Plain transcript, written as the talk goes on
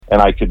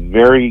and I could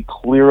very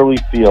clearly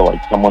feel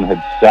like someone had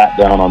sat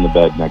down on the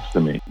bed next to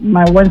me.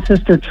 My one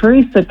sister,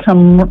 Teresa,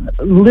 come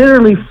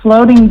literally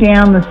floating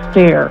down the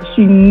stairs.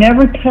 She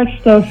never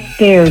touched those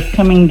stairs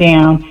coming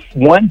down.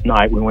 One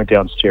night we went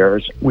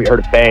downstairs, we heard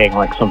a bang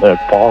like something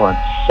had fallen.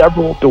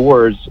 Several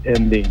doors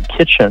in the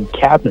kitchen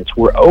cabinets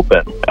were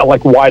open,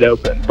 like wide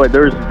open. But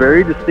there's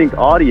very distinct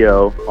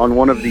audio on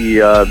one of the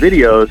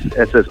videos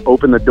that says,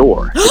 "Open the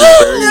door."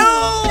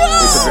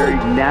 It's a very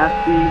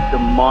nasty,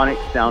 demonic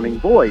sounding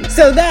voice.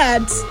 So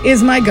that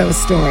is my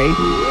ghost story.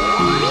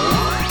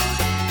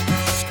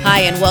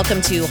 Hi, and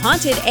welcome to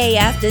Haunted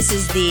AF. This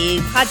is the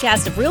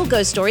podcast of real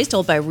ghost stories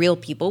told by real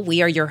people.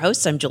 We are your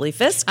hosts. I'm Julie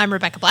Fisk. I'm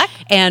Rebecca Black.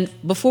 And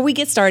before we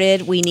get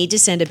started, we need to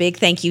send a big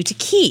thank you to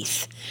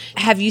Keith.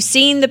 Have you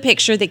seen the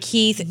picture that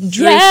Keith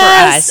drew for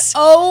us?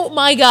 Oh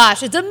my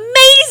gosh, it's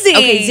amazing.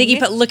 Okay, Ziggy,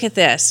 but look at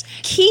this.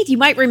 Keith, you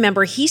might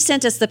remember, he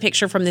sent us the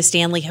picture from the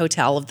Stanley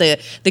Hotel of the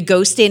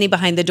ghost standing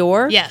behind the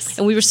door. Yes.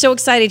 And we were so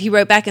excited. He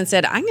wrote back and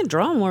said, I can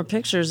draw more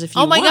pictures if you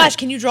want. Oh my gosh,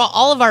 can you draw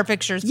all of our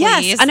pictures, please?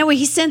 Yes, I know.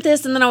 He sent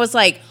this, and then I was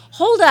like,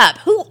 hold up,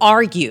 who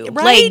are you?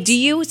 Right? Like, do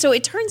you? So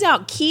it turns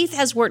out Keith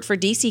has worked for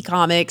DC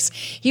Comics.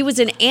 He was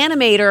an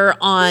animator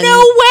on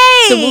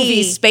the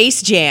movie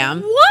Space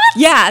Jam. What?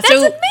 Yeah. That's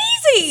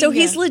amazing. So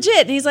he's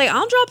legit. And he's like,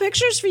 I'll draw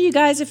pictures for you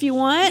guys if you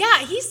want. Yeah,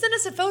 he sent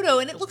us a photo,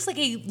 and it looks like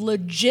a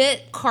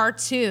legit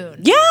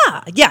cartoon.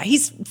 Yeah,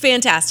 he's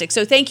fantastic.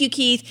 So thank you,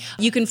 Keith.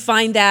 You can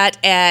find that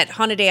at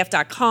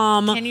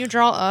hauntedaf.com. Can you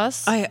draw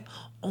us?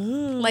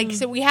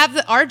 So we have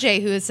the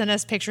RJ who has sent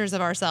us pictures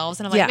of ourselves,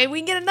 and I'm like, maybe we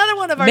can get another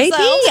one of ourselves.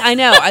 Maybe. I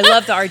know. I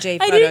love the RJ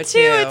photo I do too. too.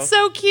 It's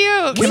so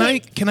cute.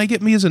 Can I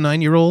get me as a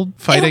 9-year-old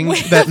fighting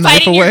that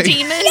knife fighting away? Your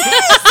demon?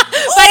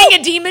 Fighting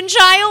a demon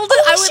child?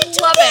 I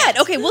would love it.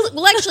 Okay,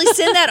 we'll actually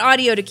send that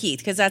audio to Keith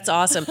because that's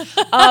awesome.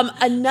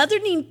 Another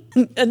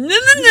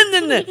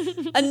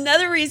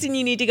reason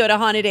you need to go to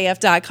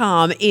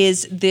hauntedaf.com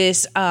is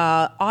this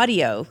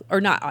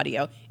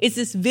it's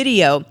this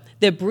video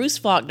that Bruce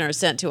Faulkner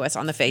sent to us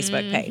on the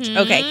Facebook page.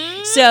 Okay,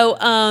 so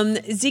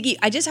Ziggy,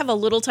 I just have a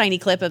little tiny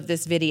clip of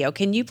this video.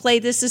 Can you play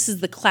this? This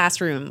is the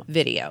classroom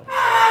video.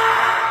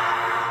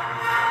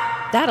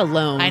 That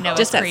alone, I know,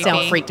 just that creepy.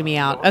 sound freaked me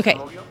out. Okay.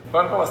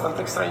 Algo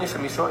bastante extraño se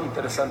me hizo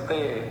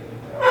interesante.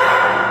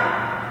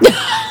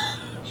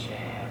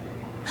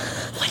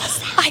 What is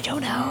that? I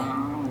don't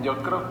know. Yo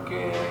creo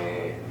que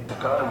se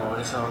acaba de mover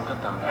esa banca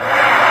también.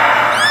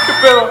 ¿Qué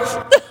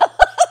pedo?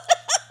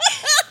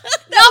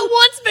 Not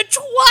once, but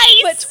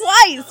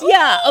twice.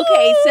 Yeah.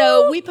 Okay,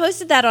 so we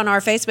posted that on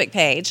our Facebook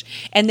page,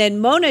 and then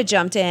Mona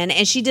jumped in,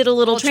 and she did a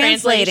little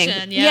translating.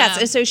 Yeah. Yes,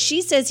 and so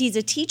she says he's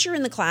a teacher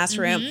in the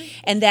classroom,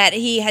 and that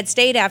he had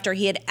stayed after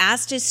he had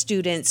asked his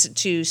students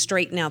to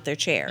straighten out their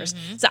chairs.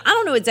 So I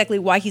don't know exactly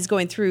why he's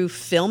going through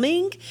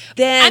filming.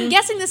 Then I'm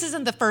guessing this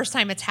isn't the first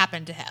time it's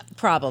happened to him.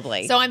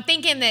 Probably. So I'm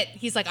thinking that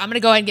he's like, I'm going to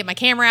go ahead and get my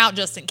camera out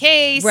just in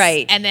case.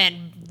 Right. And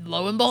then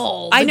lo and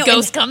behold, I the know,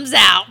 ghost comes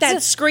out.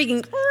 that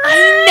screaming.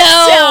 I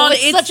know. Sound,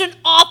 It's such an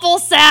awful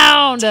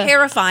sound.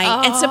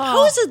 Terrifying. And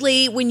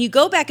supposedly, when you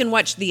go back and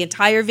watch the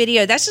entire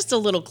video, that's just a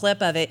little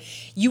clip of it,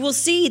 you will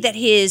see that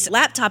his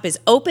laptop is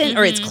open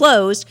or it's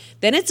closed,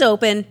 then it's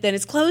open, then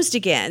it's closed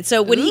again.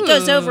 So when he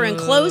goes over and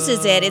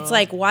closes it, it's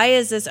like, why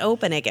is this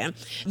open again?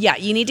 Yeah,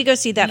 you need to go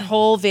see that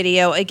whole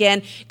video.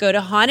 Again, go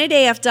to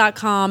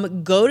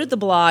hauntedaf.com, go to the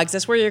blogs.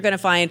 That's where you're going to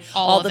find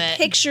all the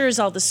pictures,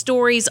 all the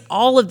stories,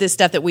 all of this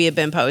stuff that we have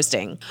been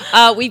posting.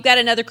 We've got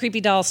another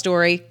creepy doll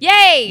story.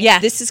 Yay! Yeah,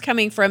 this is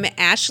coming from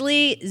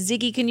Ashley.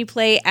 Ziggy, can you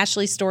play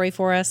Ashley's story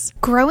for us?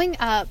 Growing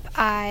up,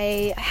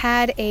 I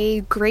had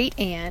a great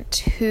aunt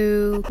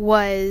who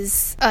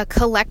was a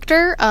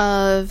collector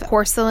of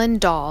porcelain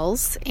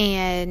dolls,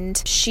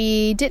 and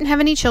she didn't have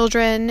any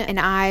children, and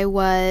I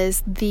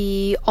was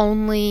the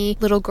only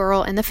little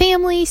girl in the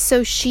family,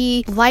 so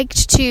she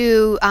liked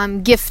to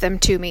gift them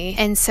to me.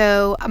 And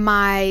so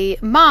my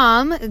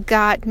mom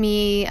got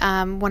me,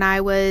 when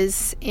I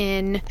was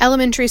in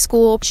elementary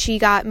school, she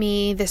got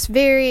me this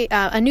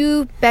a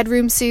new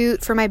bedroom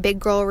suit for my big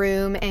girl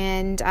room,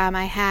 and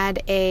I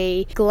had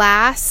a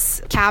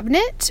glass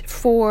cabinet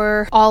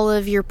for all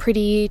of your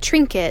pretty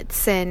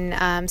trinkets,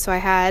 and so I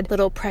had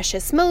little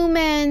precious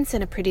moments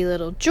and a pretty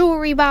little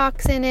jewelry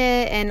box in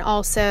it, and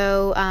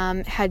also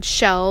had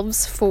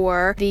shelves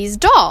for these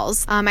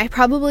dolls. I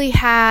probably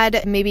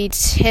had maybe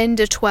 10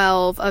 to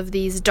 12 of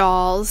these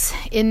dolls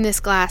in this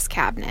glass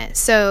cabinet.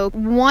 So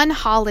one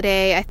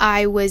holiday,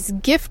 I was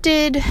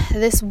gifted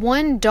this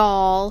one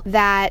doll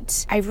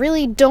that I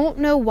really don't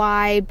know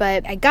why,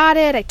 but I got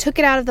it, I took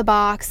it out of the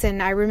box,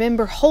 and I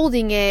remember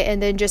holding it,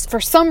 and then just for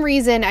some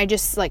reason I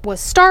just was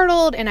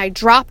startled, and I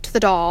dropped the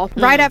doll.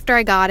 Right after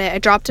I got it, I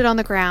dropped it on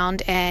the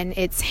ground, and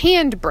its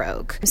hand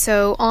broke.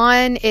 So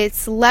on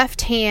its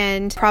left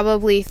hand,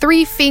 probably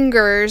 3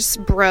 fingers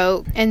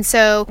broke, and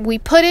so we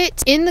put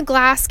it in the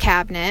glass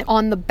cabinet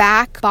on the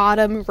back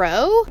bottom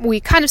row. We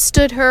kind of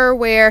stood her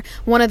where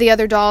one of the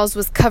other dolls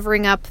was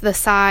covering up the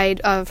side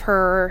side of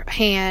her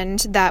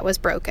hand that was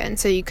broken,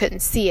 so you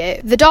couldn't see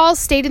it. The dolls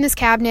stayed in this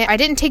cabinet. I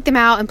didn't take them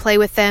out and play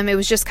with them. It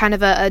was just kind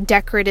of a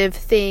decorative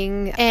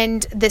thing.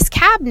 And this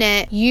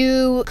cabinet,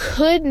 you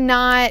could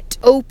not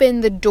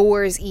open the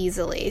doors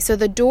easily. So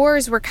the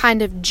doors were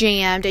kind of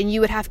jammed, and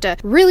you would have to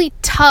really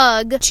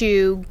tug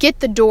to get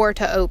the door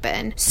to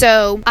open.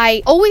 So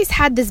I always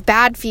had this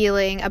bad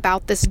feeling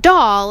about this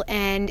doll,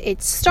 and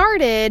it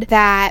started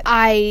that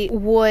I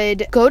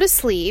would go to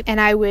sleep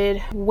and I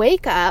would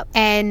wake up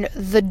and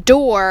the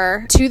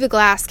door to the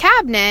glass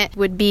cabinet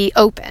would be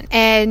open.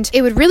 And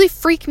it would really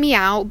freak me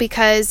out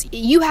because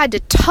you had to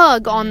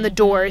tug on the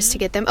doors to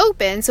get them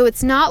open. So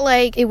it's not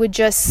like it would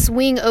just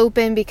swing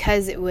open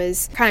because it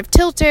was kind of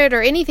tilted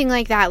or anything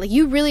like that. Like,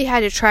 you really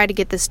had to try to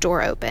get this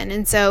door open.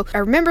 And so I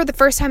remember the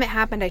first time it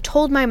happened, I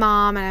told my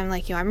mom, and I'm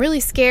like, I'm really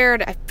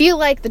scared. I feel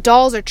like the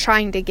dolls are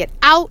trying to get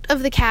out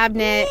of the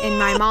cabinet. And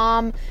my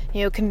mom,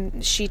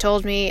 she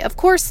told me, of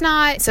course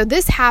not. So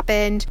this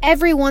happened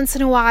every once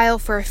in a while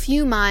for a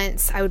few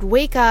months. I would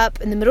wake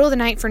up in the middle of the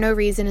night for no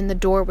reason and the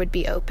door would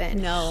be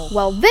open. No.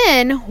 Well,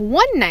 then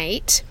one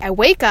night I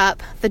wake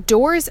up, the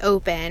door is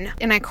open,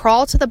 and I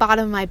crawl to the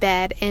bottom of my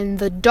bed, and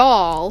the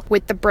doll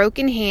with the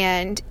broken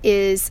hand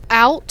is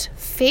out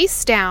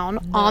face down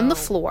on the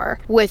floor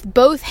with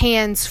both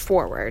hands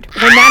forward.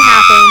 When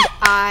that happened,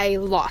 I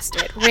lost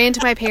it. Ran to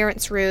my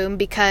parents' room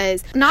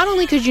because not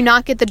only could you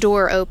not get the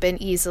door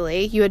open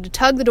easily, you had to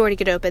tug the door to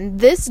get open.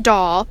 This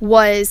doll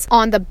was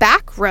on the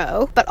back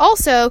row, but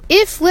also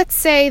if, let's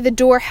say, the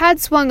door had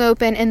swung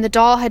open and the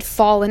doll had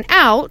fallen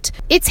out,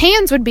 its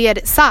hands would be at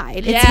its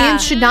side. Its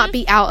hands should not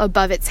be out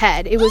above its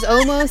head. It was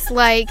almost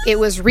like it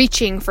was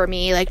reaching for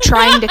me, like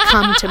trying to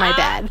come to my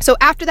bed. So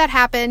after that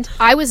happened,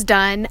 I was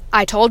done.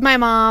 I told my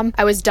mom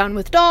I was done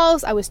with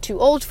dolls. I was too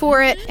old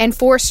for it, and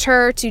forced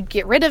her to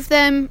get rid of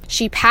them.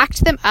 She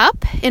packed them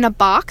up in a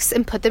box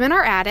and put them in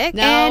our attic,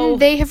 and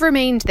they have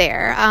remained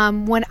there.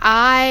 When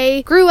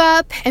I grew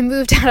up and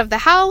moved out of the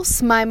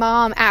house, my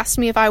mom asked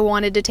me if I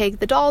wanted to take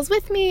the dolls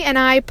with me, and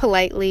I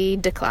politely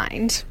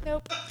declined.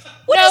 Nope.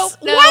 No.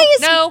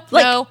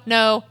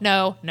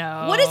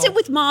 What is it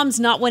with moms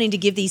not wanting to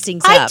give these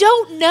things I up?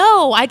 don't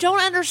know. I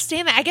don't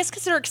understand that. I guess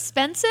because they're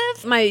expensive.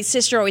 My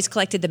sister always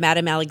collected the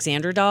Madame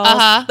Alexander dolls,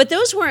 but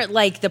those weren't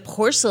like the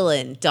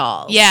porcelain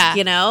dolls. Yeah.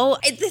 The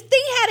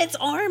thing had its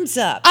arms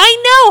up.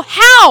 I know.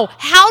 How?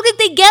 How did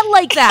they get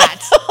like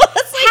that?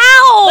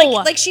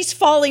 How? Like she's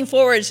falling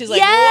forward. She's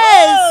like,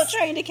 yes. whoa,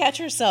 trying to catch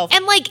herself.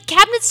 And like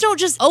cabinets don't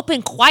just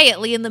open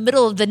quietly in the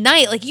middle of the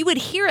night. Like you would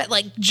hear it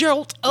like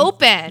jolt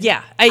open.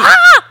 Yeah.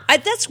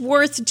 That's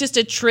worth just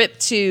a trip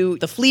to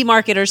the flea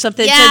market or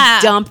something to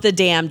dump the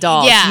damn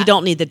dolls. Yeah. You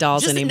don't need the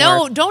dolls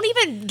anymore. No, don't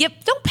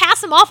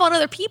pass them off on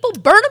other people.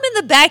 Burn them in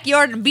the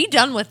backyard and be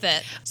done with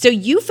it. So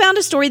you found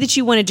a story that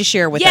you wanted to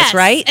share with us,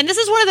 right? And this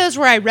is one of those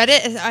where I read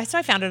it. So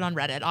I found it on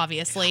Reddit,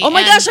 obviously. Oh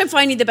my gosh, I'm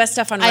finding the best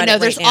stuff on Reddit. I know,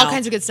 there's right all now.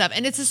 kinds of good stuff.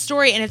 And it's a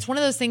story, and it's one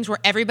of those things where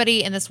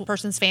everybody in this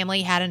person's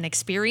family had an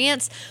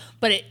experience,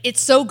 but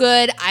it's so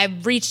good.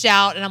 I've reached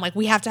out and I'm like,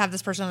 we have to have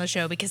this person on the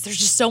show because there's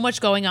just so much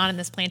going on in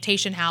this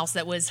plantation house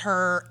that was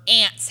her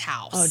aunt's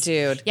house. Oh,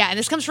 dude. Yeah, and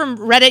this comes from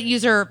Reddit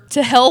user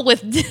To Hell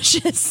With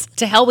Dishes.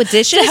 To Hell With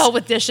Dishes? To Hell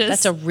With Dishes.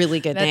 That's a really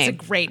good name. That's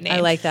a great name. I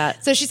like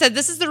that. So she said,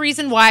 this is the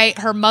reason why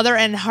her mother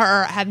and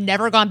her have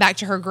never gone back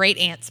to her great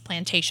aunt's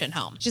plantation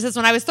home. She says,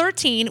 when I was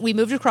 13, we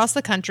moved across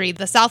the country,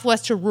 the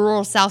Southwest to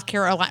rural South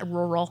Carolina,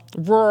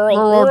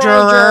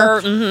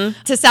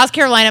 to South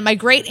Carolina. My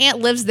great aunt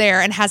lives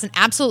there and has an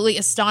absolutely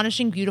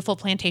astonishing, beautiful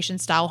plantation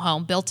style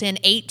home built in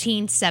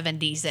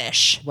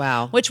 1870s-ish.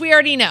 Wow. Which we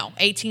already know,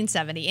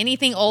 1870.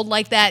 Anything old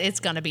like that, it's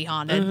going to be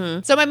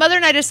haunted. So my mother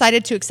and I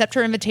decided to accept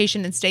her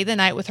invitation and stay the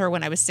night with her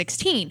when I was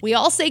 16. We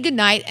all say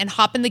goodnight and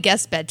hop in the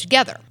guest bed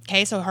together.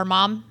 Okay, so her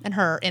mom and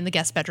her in the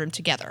guest bedroom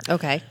together.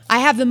 Okay. I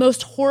have the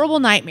most horrible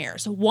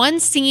nightmares. One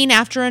scene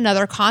after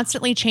another,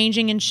 constantly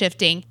changing and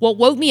shifting. What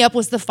woke me up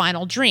was the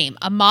final dream.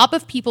 A mob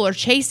of people are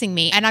chasing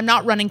me and I'm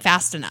not running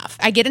fast enough.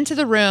 I get into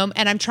the room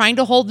and I'm trying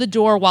to hold the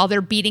door while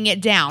they're beating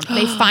it down.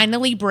 They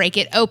finally break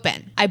it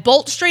open. I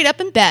bolt straight up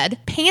in bed,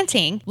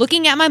 panting,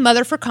 looking at my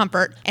mother for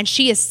comfort, and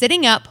she is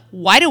sitting up,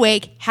 wide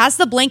awake, has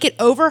the blanket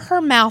over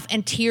her mouth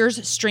and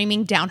tears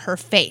streaming down her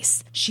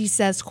face. She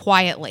says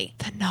quietly,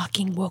 "The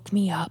knocking woke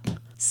me up.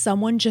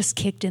 Someone just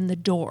kicked in the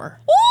door."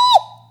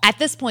 Ooh! At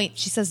this point,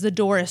 she says the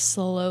door is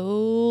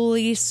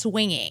slowly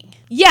swinging.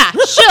 Yeah,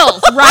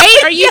 chills, right?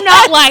 Are you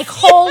not like,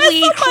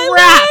 holy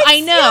crap?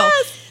 I know.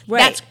 Yes.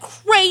 Right. That's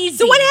crazy.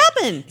 So what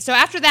happened? So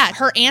after that,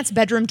 her aunt's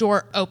bedroom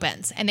door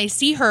opens and they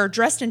see her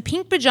dressed in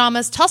pink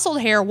pajamas,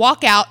 tousled hair,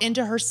 walk out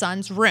into her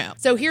son's room.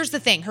 So here's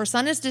the thing. Her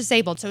son is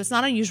disabled, so it's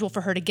not unusual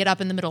for her to get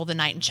up in the middle of the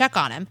night and check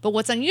on him. But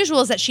what's unusual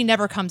is that she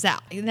never comes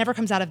out. It never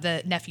comes out of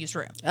the nephew's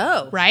room.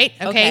 Oh. Right?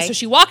 Okay. So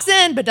she walks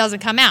in but doesn't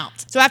come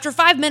out. So after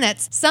 5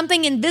 minutes,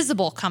 something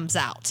invisible comes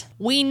out.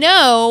 We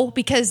know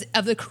because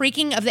of the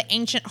creaking of the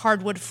ancient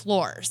hardwood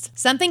floors.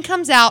 Something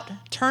comes out,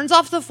 turns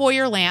off the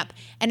foyer lamp,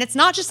 and it's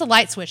not just a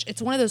light switch.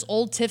 It's one of those old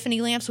old Tiffany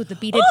lamps with the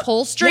beaded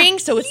pull string.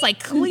 So it's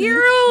like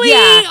clearly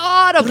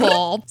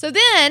audible. So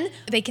then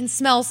they can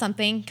smell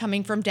something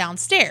coming from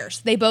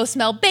downstairs. They both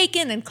smell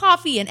bacon and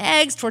coffee and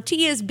eggs,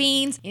 tortillas,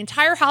 beans. The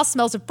entire house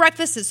smells of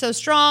breakfast. It's so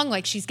strong.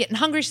 Like she's getting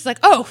hungry. She's like,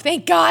 oh,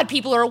 thank God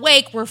people are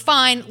awake. We're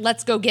fine.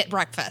 Let's go get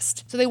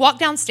breakfast. So they walk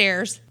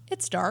downstairs.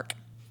 It's dark.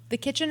 The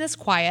kitchen is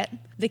quiet.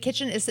 The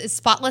kitchen is as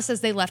spotless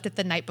as they left it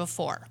the night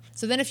before.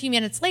 So then a few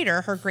minutes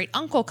later, her great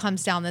uncle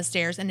comes down the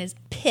stairs and is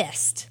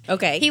pissed.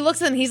 Okay. He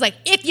looks at them. He's like,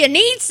 if you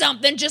need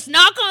something, just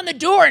knock on the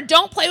door and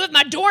don't play with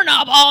my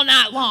doorknob all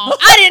night long.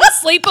 I didn't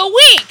sleep a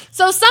week.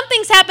 So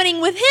something's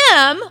happening with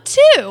him,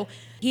 too.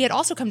 He had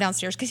also come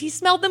downstairs because he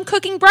smelled them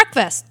cooking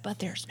breakfast. But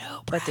there's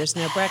no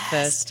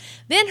breakfast.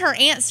 Then her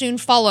aunt soon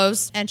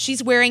follows, and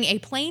she's wearing a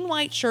plain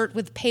white shirt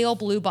with pale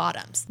blue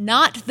bottoms.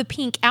 Not the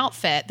pink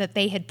outfit that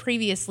they had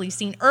previously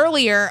seen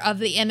earlier of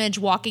the image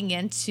walking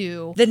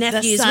into the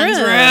nephew's son's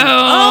room.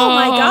 Oh,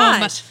 my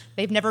gosh.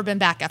 They've never been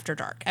back after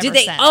dark ever Did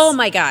they? since. Oh,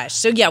 my gosh.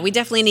 So, yeah, we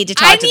definitely need to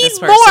talk to this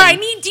person. I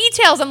need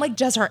details. I'm like,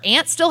 does her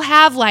aunt still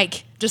have,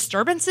 like,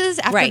 disturbances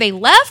after they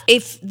left?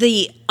 If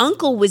the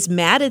uncle was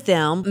mad at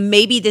them,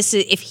 maybe this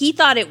is, if he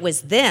thought it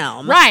was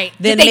them, right?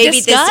 Then maybe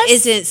this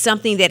isn't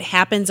something that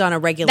happens on a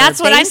regular basis.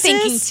 That's what I'm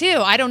thinking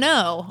too. I don't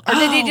know. Or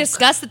did they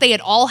discuss that they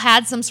had all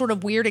had some sort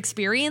of weird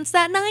experience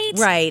that night?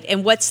 Right.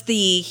 And what's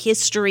the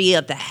history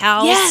of the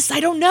house? Yes, I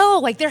don't know.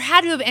 Like there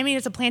had to have, I mean,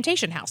 it's a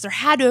plantation house. There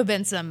had to have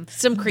been some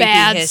creepy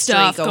bad history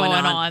stuff going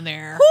on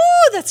there.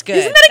 Ooh, that's good.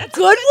 Isn't that a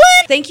good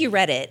one? Thank you,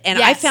 Reddit. And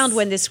I found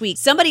one this week.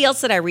 Somebody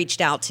else that I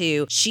reached out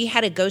to, she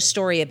had a ghost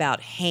story about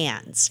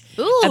hands.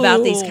 Ooh.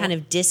 About these kind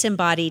of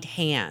disembodied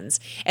hands.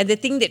 And the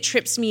thing that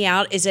trips me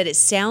out is that it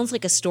sounds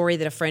like a story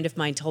that a friend of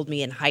mine told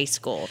me in high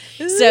school.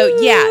 Ooh.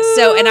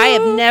 So, and I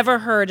have never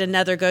heard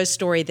another ghost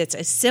story that's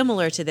as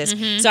similar to this.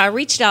 Mm-hmm. So I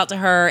reached out to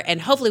her,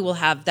 and hopefully we'll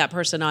have that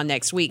person on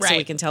next week so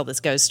we can tell this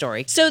ghost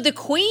story. So the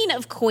Queen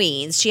of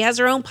Queens, she has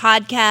her own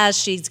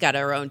podcast. She's got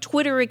her own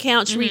Twitter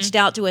account. She reached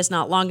out to us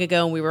not long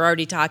ago, and we were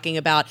already talking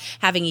about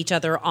having each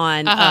other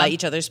on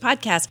each other's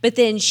podcast. But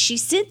then she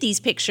sent these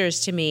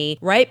pictures to me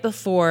right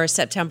before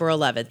September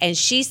 11th, and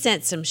she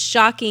sent some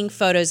shocking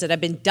photos that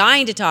I've been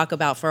dying to talk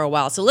about for a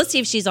while. So let's see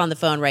if she's on the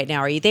phone right now.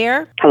 Are you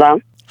there? Hello?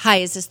 Hi,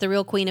 is this the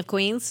real Queen of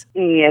Queens?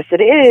 Yes,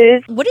 it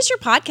is. What is your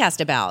podcast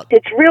about?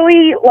 It's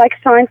really like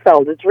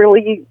Seinfeld. It's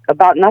really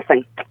about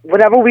nothing.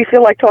 Whatever we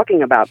feel like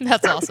talking about.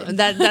 That's awesome.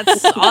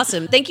 That's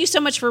awesome. Thank you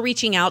so much for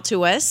reaching out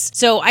to us.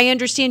 So I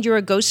understand you're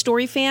a ghost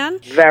story fan?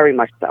 Very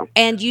much so.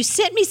 And you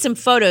sent me some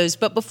photos,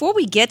 but before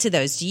we get to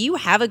those, do you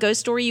have a ghost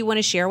story you want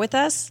to share with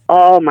us?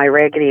 Oh, my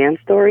Raggedy Ann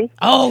story?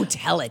 Oh,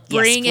 tell it.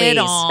 Bring it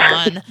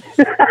on.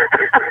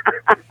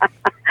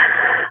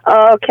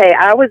 Okay,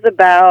 I was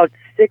about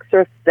 6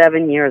 or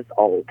 7 years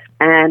old,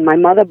 and my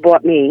mother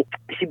bought me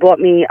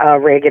a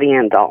Raggedy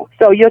Ann doll.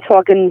 So you're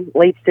talking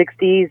late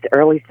 60s,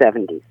 early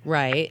 70s.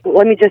 Right.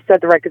 Let me just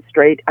set the record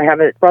straight. I have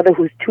a brother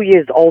who's 2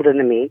 years older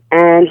than me,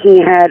 and he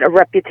had a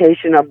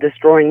reputation of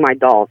destroying my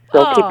dolls.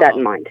 So keep that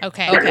in mind.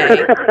 Okay.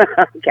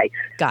 Okay.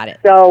 Got it.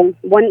 So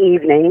one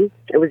evening,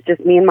 it was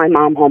just me and my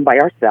mom home by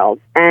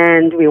ourselves,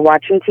 and we were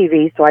watching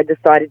TV, so I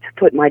decided to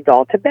put my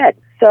doll to bed.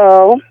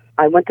 So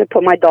I went to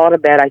put my doll to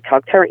bed. I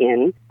tucked her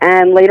in.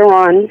 And later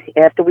on,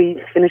 after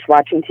we finished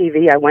watching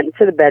TV, I went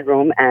into the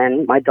bedroom,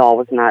 and my doll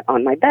was not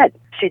on my bed.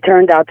 She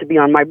turned out to be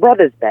on my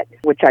brother's bed,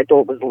 which I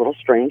thought was a little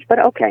strange,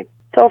 but okay.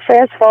 So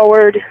fast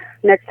forward,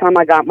 next time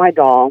I got my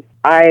doll,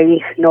 I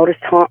noticed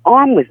her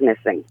arm was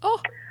missing.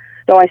 Oh.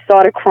 So I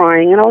started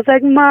crying, and I was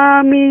like,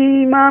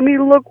 Mommy,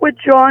 look what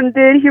John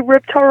did. He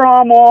ripped her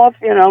arm off,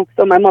 you know.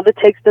 So my mother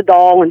takes the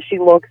doll, and she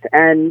looks,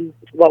 and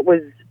what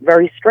was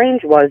very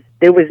strange was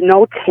there was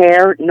no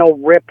tear, no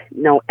rip,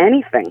 no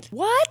anything.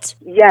 What?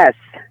 Yes.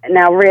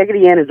 Now,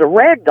 Raggedy Ann is a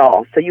rag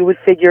doll, so you would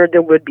figure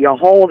there would be a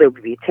hole, there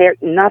would be a tear,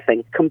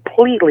 nothing.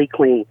 Completely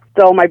clean.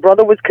 So my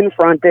brother was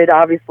confronted,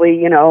 obviously,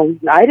 you know,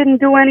 I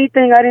didn't do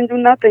anything, I didn't do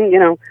nothing, you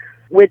know,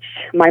 which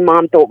my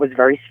mom thought was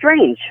very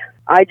strange.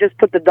 I just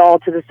put the doll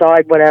to the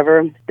side,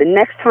 whatever. The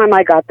next time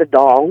I got the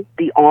doll,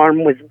 the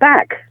arm was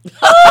back.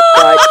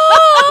 But,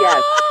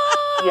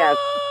 yes.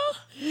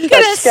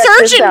 Get a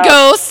surgeon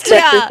ghost.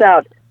 Check this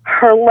out.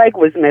 Her leg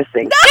was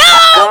missing.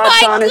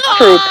 God's honest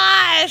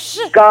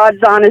truth.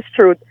 God's honest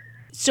truth.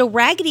 So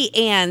Raggedy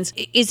Ann's,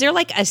 is there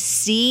like a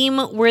seam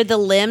where the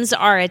limbs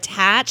are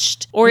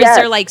attached? Or is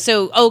there like,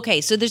 so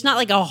there's not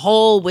like a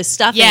hole with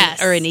stuff in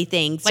it or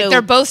anything. Like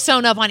they're both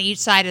sewn up on each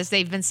side as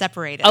they've been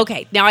separated.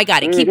 Okay, now I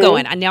got it. Keep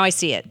going. Now I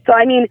see it. So,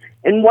 I mean,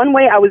 in one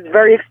way, I was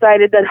very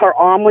excited that her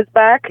arm was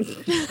back.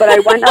 But I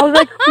was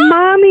like,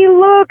 Mommy,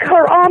 look,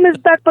 her arm is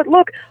back. But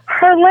look,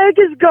 her leg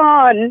is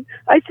gone.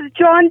 I said,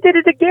 John did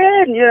it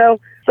again, you know.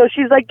 So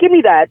she's like, give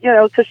me that, you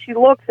know. So she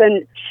looks,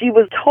 and she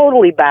was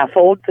totally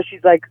baffled. So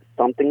she's like,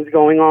 something's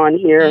going on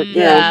here,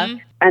 you know.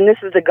 And this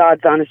is the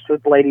God's honest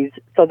truth, ladies.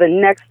 So the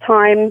next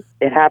time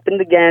it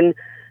happened again,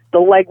 The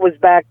leg was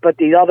back, but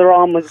the other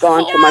arm was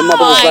gone. So my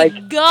mother was like,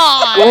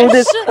 screw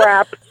this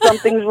crap.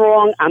 Something's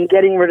wrong. I'm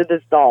getting rid of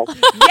this doll.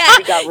 Yes.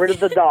 She got rid of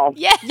the doll.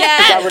 Yes. She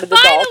got rid of the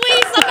doll.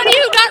 Finally, somebody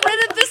who got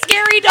rid of the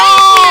scary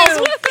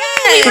dolls.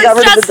 She We got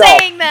were rid of just the doll.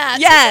 saying that.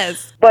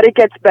 Yes. But it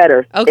gets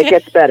better. Okay. It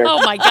gets better.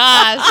 Oh, my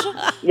gosh.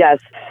 Yes.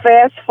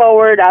 Fast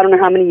forward, I don't know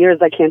how many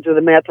years. I can't do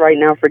the math right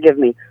now. Forgive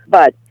me.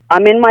 But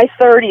I'm in my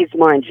 30s,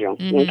 mind you.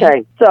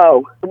 Okay.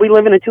 So we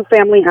live in a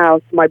 2-family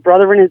house. My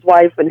brother and his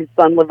wife and his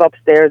son live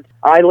upstairs.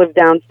 I live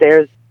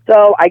downstairs.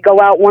 So I go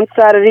out one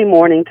Saturday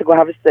morning to go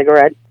have a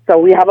cigarette. So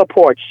we have a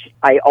porch.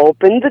 I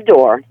open the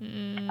door.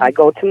 I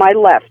go to my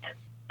left.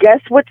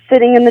 Guess what's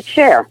sitting in the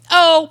chair?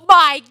 Oh,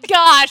 my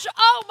gosh.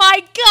 Oh, my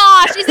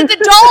gosh. Is it the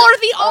doll or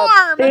the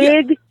arm?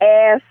 Big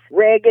ass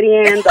Raggedy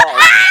Ann doll.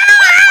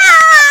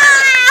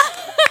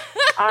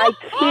 I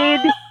kid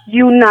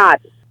you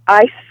not.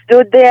 I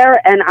stood there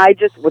and I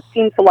just, what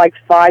seemed for like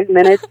 5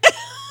 minutes,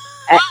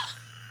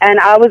 and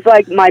I was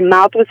like, my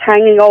mouth was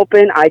hanging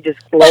open. I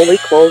just slowly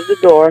closed the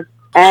door.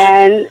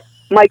 And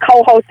my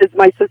co-host is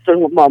my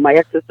sister-in-law, my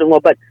ex-sister-in-law,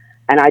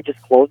 and I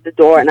just closed the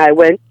door and I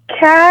went,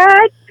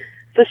 Cat?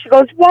 So she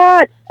goes,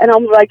 what? And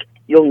I'm like,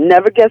 you'll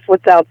never guess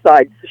what's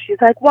outside. So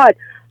she's like, what?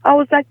 I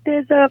was like,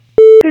 there's a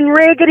f***ing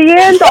Raggedy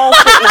Ann doll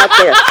sitting out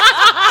there.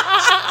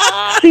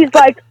 She's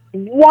like,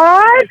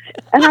 what?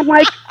 And I'm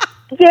like,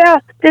 yeah,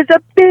 there's a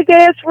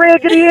big-ass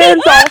Raggedy Ann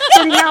doll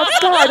sitting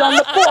outside on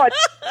the porch.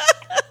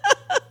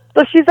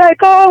 So she's like,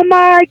 oh,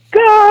 my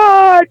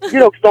God. You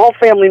know, because the whole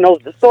family knows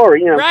the story,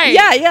 you know. Right.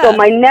 Yeah. So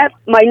my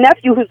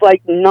nephew, who's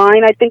like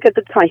 9, I think at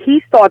the time,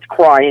 he starts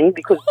crying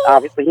because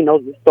obviously he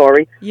knows the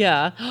story.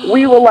 Yeah.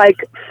 We were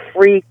like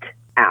freaked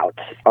out.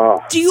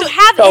 Do you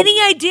have any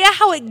idea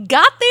how it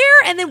got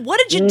there? And then what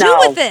did you do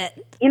with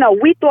it? You know,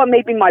 we thought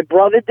maybe my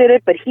brother did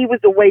it, but he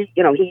was away,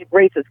 you know, he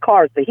races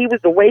cars, so he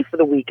was away for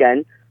the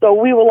weekend. So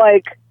we were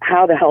like,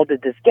 how the hell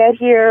did this get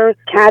here?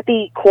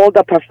 Kathy called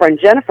up her friend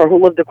Jennifer, who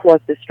lived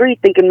across the street,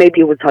 thinking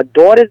maybe it was her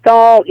daughter's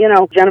doll. You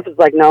know, Jennifer's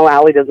like, no,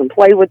 Allie doesn't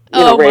play with,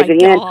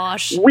 Raggedy Ann.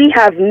 Gosh. We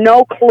have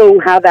no clue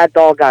how that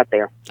doll got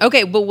there.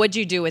 Okay, but what'd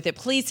you do with it?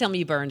 Please tell me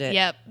you burned it.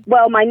 Yep.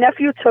 Well, my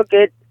nephew took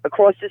it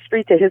across the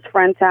street to his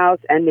friend's house,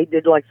 and they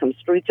did like some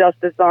street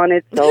justice on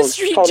it. So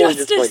Street totally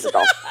justice. destroyed the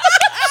doll.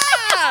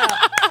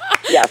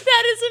 Yes.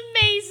 That is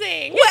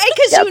amazing. Well,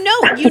 because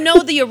you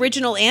know the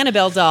original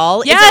Annabelle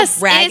doll. Yes,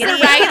 is a Raggedy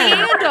it's a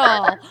Raggedy Ann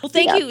doll. Well,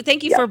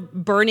 thank you for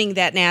burning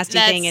that nasty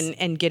thing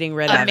and getting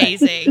rid of it.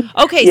 Amazing.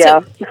 Okay,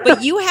 Yeah. so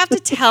but you have to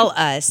tell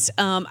us.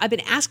 I've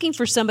been asking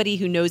for somebody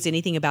who knows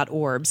anything about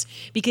orbs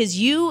because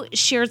you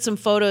shared some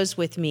photos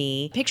with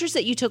me, pictures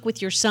that you took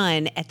with your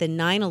son at the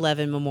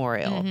 9/11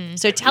 memorial.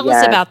 So tell us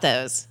Yes. about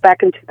those.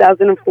 Back in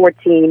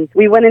 2014,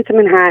 we went into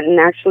Manhattan.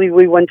 Actually,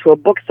 we went to a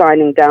book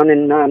signing down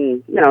in,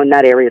 in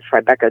that area,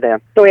 Tribeca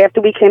there. So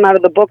after we came out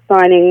of the book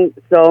signing,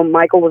 so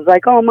Michael was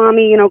like, oh,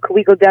 Mommy, could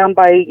we go down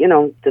by,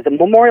 to the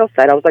memorial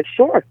site? I was like,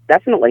 sure,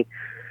 definitely.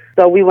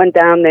 So we went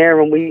down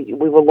there and we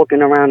were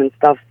looking around and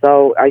stuff.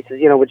 So I said,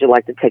 would you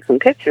like to take some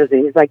pictures?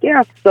 And he's like,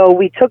 yeah. So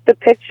we took the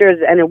pictures,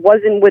 and it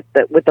wasn't with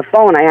the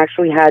phone. I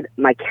actually had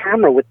my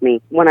camera with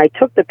me. When I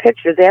took the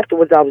pictures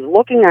afterwards, I was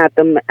looking at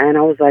them and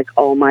I was like,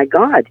 oh my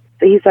God.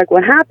 So he's like,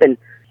 what happened?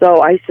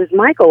 So I says,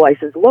 Michael,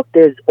 look,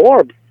 there's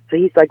orbs. So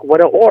he's like,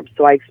 what are orbs?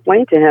 So I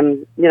explained to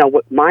him,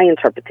 what my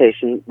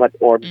interpretation, what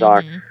orbs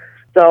are.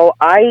 So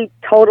I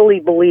totally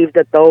believe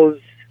that those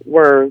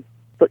were,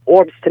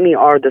 orbs to me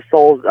are the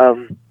souls of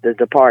the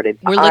departed.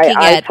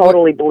 I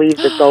totally believe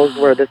that those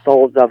were the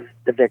souls of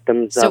the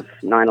victims of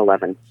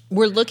 9/11.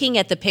 We're looking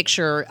at the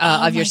picture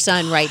of your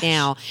son right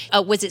now.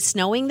 Was it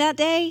snowing that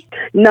day?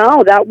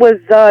 No, that was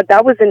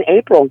in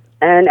April.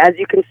 And as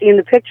you can see in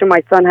the picture,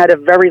 my son had a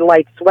very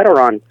light sweater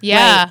on.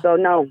 Yeah. So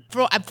no.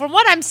 From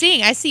what I'm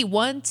seeing, I see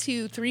 1,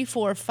 2, 3,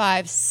 4,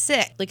 5,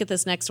 6. Look at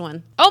this next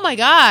one. Oh my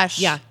gosh.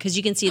 Yeah, because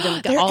you can see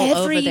them They're all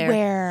over there.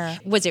 everywhere.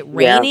 Was it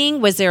raining?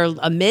 Yeah. Was there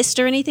a mist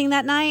or anything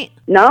that night?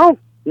 No,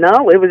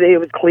 it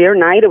was clear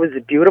night. It was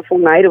a beautiful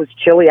night. It was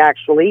chilly,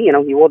 actually.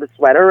 He wore the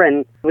sweater,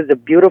 and it was a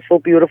beautiful,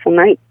 beautiful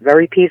night.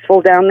 Very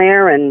peaceful down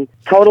there, and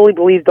totally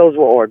believe those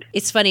were orbs.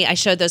 It's funny. I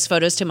showed those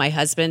photos to my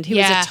husband. He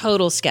was a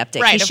total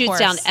skeptic. Right, he shoots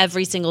down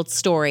every single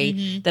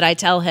story that I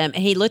tell him,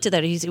 and he looked at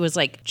that. He was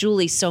like,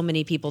 "Julie, so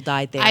many people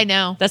died there." I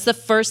know. That's the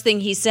first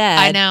thing he said.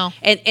 I know.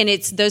 And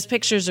it's those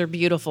pictures are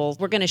beautiful.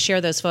 We're going to share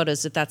those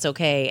photos if that's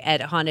okay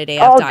at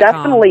hauntedaf.com. Oh,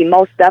 definitely,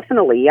 most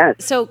definitely, yes.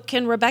 So,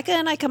 can Rebecca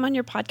and I come on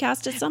your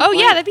podcast at some point? Oh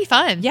yeah, that'd be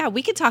fun. Yeah,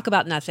 we could talk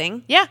about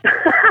nothing. Yeah.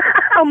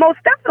 Oh, most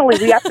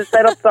definitely. We have to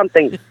set up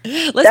something.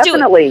 Let's do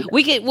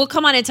it. We'll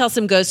come on and tell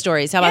some ghost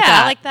stories. How about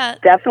that? I like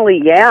that.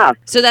 Definitely, yeah.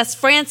 So that's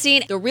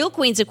Francine, the real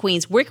Queens of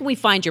Queens. Where can we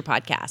find your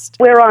podcast?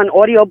 We're on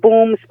Audio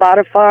Boom,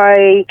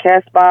 Spotify,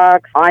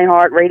 Castbox,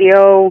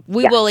 iHeartRadio.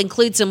 We will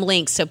include some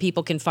links so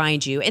people can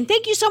find you. And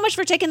thank you so much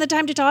for taking the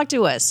time to talk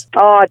to us.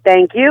 Oh,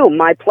 thank you.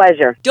 My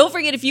pleasure. Don't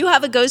forget, if you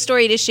have a ghost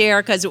story to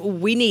share, because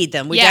we need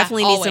them. We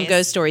definitely need some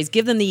ghost stories.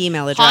 Give them the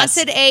email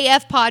address.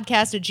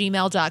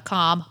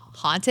 hauntedafpodcast@gmail.com.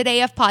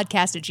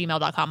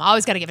 hauntedafpodcast@gmail.com. I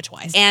always got to give it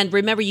twice. And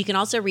remember, you can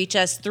also reach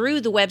us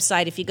through the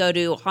website. If you go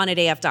to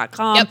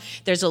hauntedaf.com, Yep.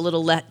 there's a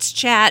little Let's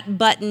Chat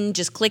button.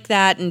 Just click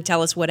that and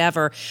tell us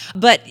whatever.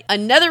 But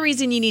another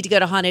reason you need to go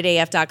to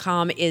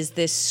hauntedaf.com is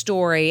this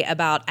story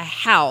about a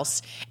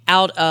house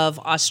out of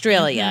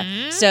Australia.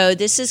 So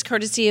this is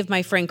courtesy of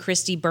my friend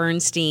Christy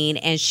Bernstein,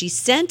 and she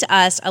sent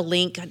us a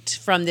link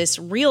from this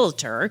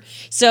realtor.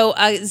 So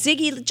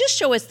Ziggy, just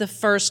show us the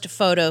first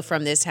photo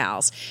from this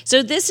house.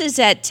 So this is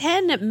at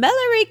 10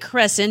 Melleray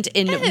Crescent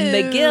in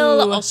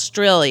McGill,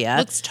 Australia.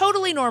 Looks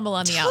totally normal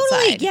on the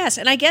Totally, outside. yes.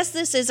 And I guess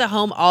this is a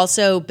home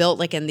also built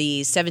like in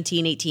the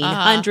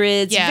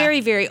 1800s. Yeah.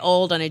 Very, very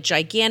old on a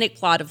gigantic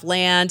plot of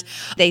land.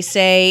 They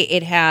say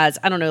it has,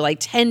 I don't know, like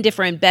 10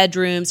 different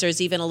bedrooms.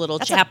 There's even a little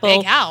That's chapel. a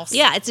big house.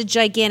 Yeah, it's a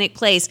gigantic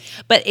place.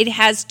 But it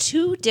has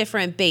 2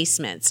 different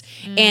basements.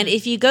 And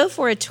if you go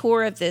for a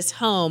tour of this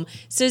home,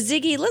 so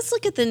Ziggy, let's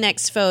look at the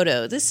next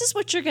photo. This is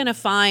what you're going to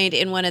find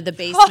in one of the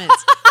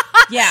basements.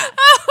 Yeah.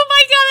 Oh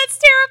my God, that's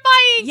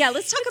terrifying. Yeah,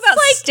 let's talk about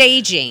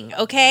staging,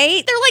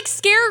 okay? They're like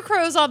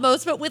scarecrows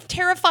almost, but with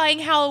terrifying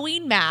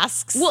Halloween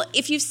masks. Well,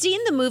 if you've seen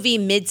the movie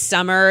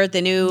Midsummer,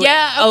 the new...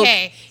 Yeah,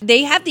 okay.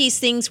 They have these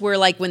things where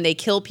like when they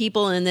kill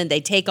people and then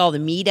they take all the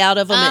meat out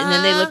of them and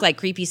then they look like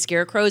creepy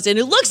scarecrows and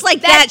it looks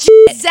like That's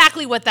that shit.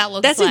 exactly what that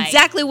looks That's like.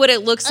 exactly what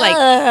it looks like.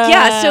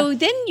 Yeah, so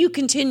then you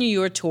continue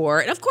your tour.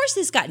 And of course,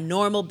 it's got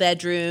normal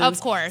bedrooms.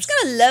 Of course.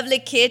 It's got a lovely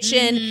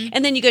kitchen.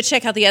 And then you go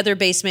check out the other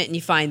basement and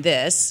you find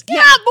this. Yeah,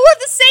 more of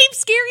the same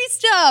scary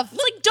stuff.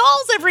 Like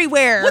dolls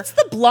everywhere. What's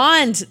the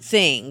blonde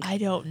thing? I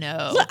don't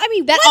know. Look, I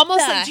mean, that what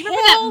almost the like, do you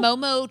remember that hell?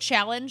 Momo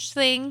challenge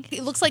thing?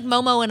 It looks like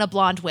Momo in a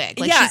blonde wig.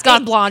 Like Yeah, she's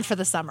gone blonde for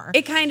the summer.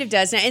 It kind of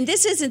does. And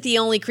this isn't the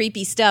only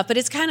creepy stuff, but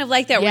it's kind of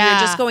like that where Yeah.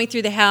 you're just going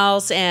through the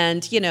house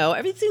and, you know,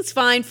 everything's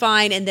fine.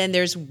 And then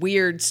there's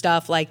weird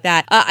stuff like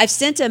that. I've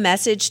sent a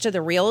message to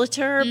the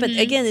realtor, but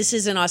again, this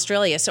is in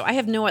Australia. So I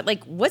have no,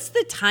 like, what's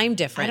the time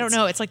difference? I don't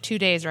know. It's like 2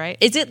 days, right?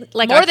 Is it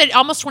like more than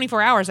almost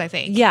 24 hours, I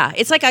think. Yeah,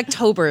 it's like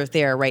October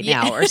there right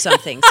now or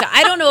something. So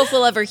I don't know if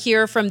we'll ever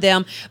hear from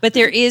them, but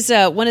there is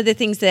one of the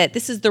things that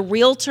this is the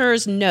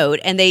realtor's note,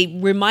 and they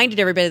reminded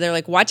everybody, they're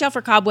like, watch out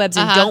for cobwebs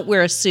and don't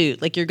wear a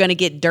suit. Like you're going to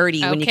get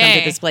dirty when you come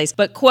to this place.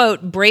 But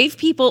quote, brave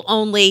people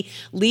only,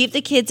 leave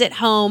the kids at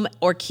home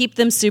or keep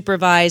them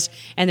supervised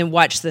and then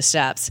watch the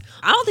steps.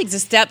 I don't think the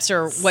steps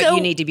are what So,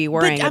 you need to be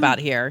worrying but, about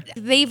here.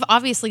 They've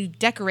obviously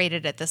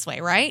decorated it this way,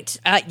 right?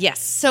 Yes.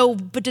 So,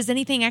 but does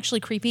anything actually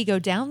creepy go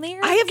down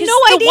there? I have 'Cause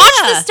no idea. The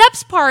watch the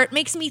steps part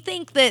makes me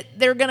think that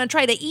they're going to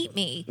try to eat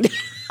me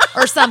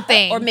or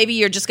something. Or maybe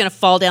you're just going to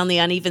fall down the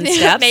uneven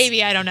steps.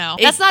 Maybe, I don't know.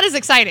 That's not as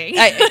exciting.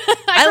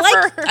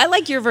 I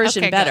like your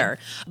version Okay, better.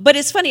 But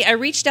it's funny. I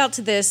reached out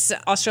to this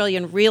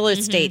Australian real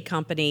estate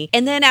company,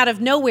 and then out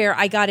of nowhere,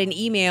 I got an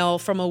email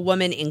from a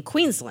woman in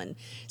Queensland.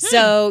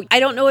 So I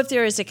don't know if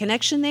there is a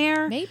connection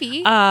there.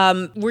 Maybe.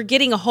 We're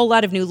getting a whole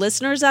lot of new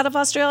listeners out of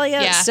Australia.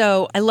 Yeah.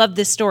 So I love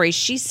this story.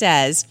 She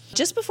says,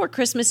 just before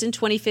Christmas in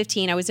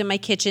 2015, I was in my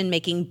kitchen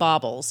making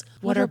baubles.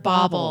 What are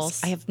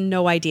baubles? I have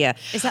no idea.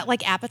 Is that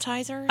like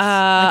appetizers?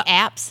 Like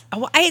apps?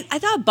 Oh, I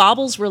thought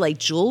baubles were like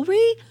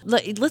jewelry.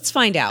 Let's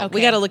find out. We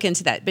Okay. got to look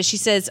into that. But she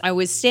says, I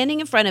was standing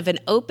in front of an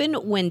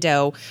open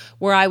window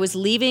where I was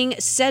leaving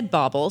said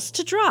baubles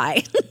to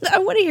dry. I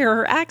want to hear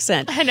her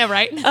accent. I know,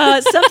 right?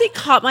 Something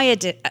caught my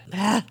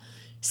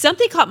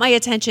Something caught my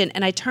attention,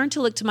 and I turned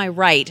to look to my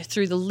right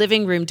through the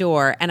living room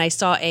door, and I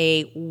saw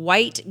a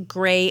white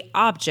gray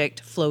object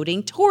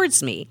floating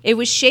towards me. It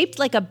was shaped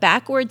like a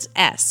backwards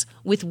S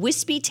with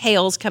wispy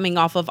tails coming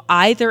off of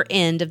either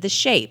end of the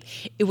shape.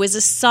 It was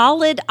a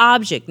solid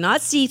object,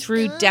 not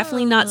see-through,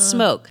 definitely not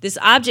smoke. This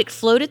object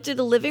floated through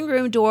the living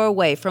room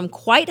doorway from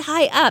quite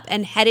high up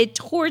and headed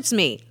towards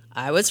me.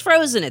 I was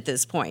frozen at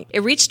this point. It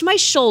reached my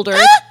shoulder,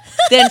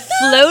 then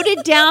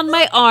floated down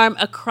my arm,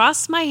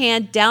 across my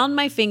hand, down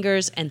my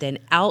fingers, and then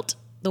out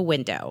the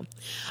window.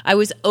 I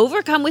was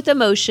overcome with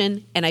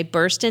emotion, and I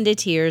burst into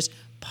tears,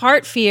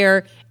 part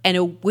fear and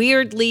a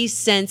weirdly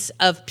sense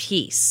of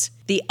peace.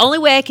 The only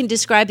way I can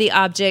describe the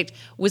object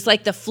was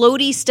like the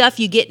floaty stuff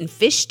you get in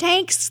fish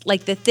tanks,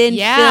 like the thin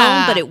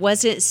film, but it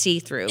wasn't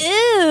see-through.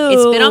 Ew.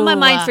 It's been on my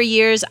mind for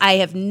years. I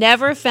have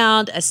never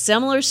found a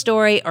similar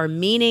story or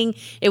meaning.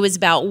 It was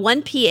about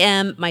 1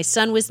 p.m. My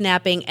son was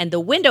napping, and the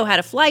window had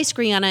a fly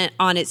screen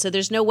on it, so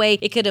there's no way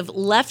it could have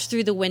left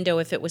through the window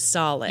if it was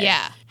solid.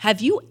 Yeah. Have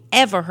you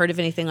ever heard of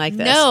anything like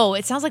this? No,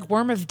 it sounds like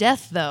worm of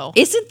death, though.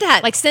 Isn't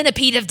that like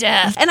centipede of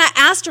death? And I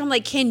asked her, I'm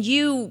like, can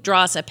you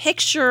draw us a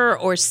picture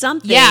or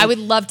something? Yeah, I would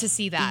love to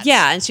see that.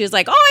 Yeah, and she was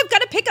like, "Oh, I've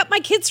got to pick up my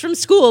kids from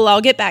school.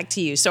 I'll get back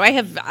to you." So I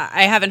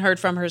haven't heard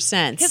from her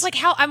since. Because like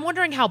I'm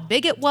wondering how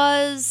big it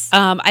was.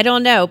 I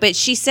don't know, but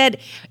she said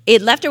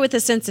it left her with a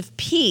sense of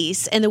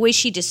peace, and the way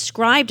she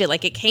described it,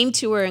 like it came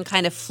to her and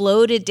kind of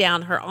floated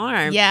down her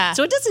arm. Yeah.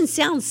 So it doesn't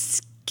sound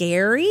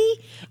scary.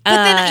 But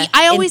then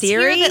I always in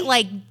hear theory, that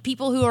like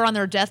people who are on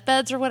their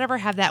deathbeds or whatever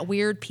have that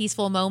weird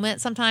peaceful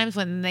moment sometimes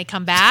when they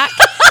come back.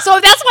 So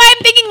that's why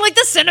I'm thinking like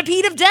the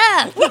centipede of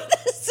death.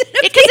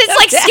 Because it's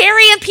like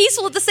scary and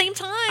peaceful at the same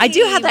time. I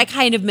do have that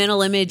kind of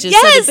mental image of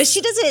Yes. but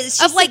she doesn't.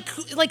 She's of like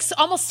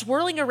almost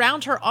swirling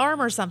around her arm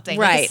or something,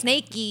 right? Like a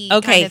snaky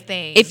okay. kind of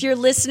thing. If you're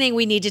listening,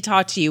 we need to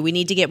talk to you. We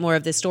need to get more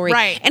of this story,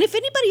 Right. And if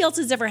anybody else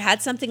has ever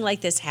had something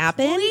like this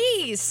happen,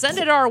 please send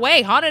it our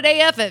way.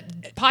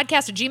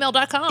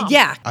 hauntedaf@podcast@gmail.com.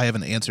 Yeah, I have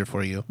an answer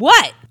for you.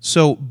 What?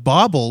 So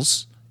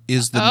baubles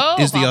is the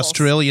Baubles.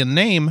 Australian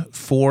name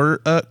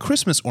for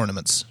Christmas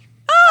ornaments.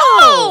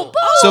 Oh,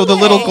 So the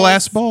little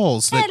glass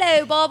balls. that-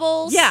 hello,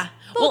 Bubbles. Yeah.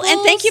 Well,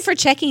 and thank you for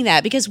checking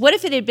that, because what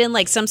if it had been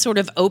like some sort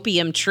of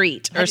opium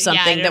treat or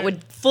something that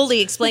would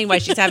fully explain why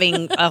she's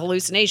having a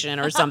hallucination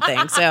or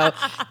something. So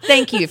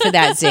thank you for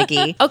that,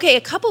 Ziggy. Okay,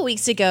 a couple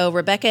weeks ago,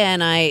 Rebecca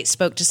and I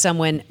spoke to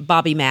someone,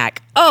 Bobby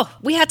Mack. Oh,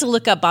 we had to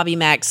look up Bobby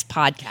Mack's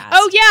podcast.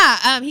 Oh,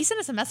 yeah. He sent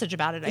us a message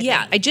about it, I think.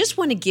 I just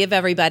want to give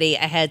everybody a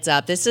heads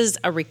up. This is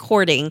a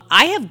recording.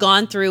 I have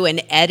gone through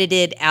and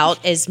edited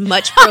out as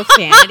much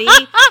profanity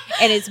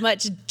and as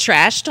much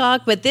trash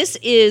talk, but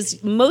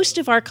most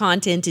of our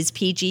content is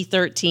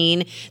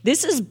PG-13.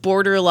 This is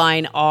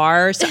borderline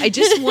R. So I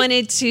just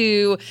wanted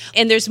to,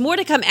 and there's more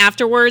to come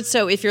afterwards.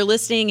 So if you're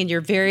listening and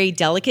you're very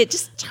delicate,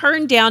 just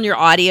turn down your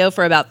audio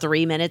for about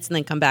 3 minutes and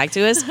then come back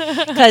to us,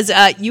 because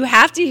you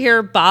have to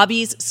hear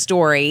Bobby's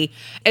story.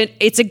 And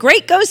it's a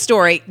great ghost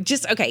story.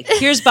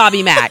 Here's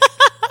Bobby Mack. Bobby.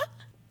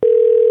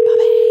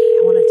 I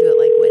want to do it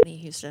like Whitney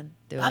Houston.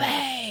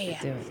 Bobby.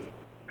 Do it.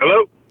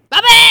 Hello?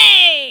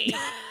 Bobby!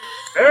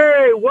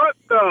 Hey, what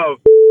the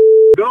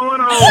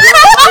going on? What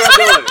are you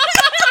doing?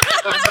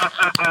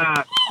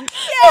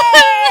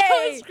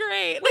 Yay! That's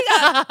great. We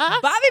got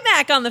Bobby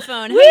Mack on the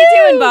phone. How you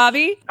doing,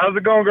 Bobby? How's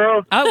it going,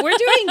 girls? Oh, we're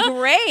doing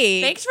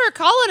great. Thanks for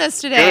calling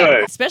us today.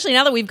 Good. Especially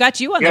now that we've got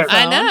you on the phone.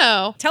 I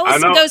know. Tell us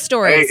some ghost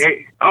stories.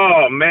 Hey.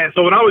 Oh, man.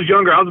 So when I was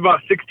younger, I was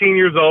about 16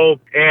 years old,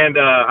 and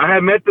I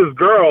had met this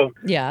girl.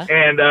 Yeah.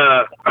 And,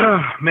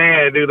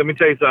 man, dude, let me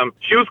tell you something.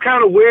 She was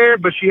kind of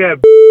weird, but she had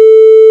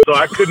so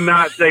I could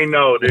not say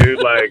no, dude.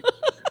 Like,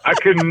 I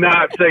could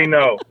not say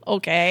no.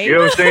 Okay. You know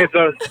what I'm saying?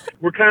 So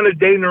we're kind of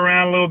dating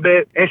around a little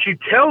bit, and she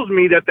tells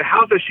me that the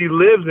house that she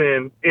lives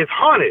in is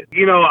haunted.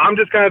 You know, I'm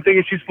just kind of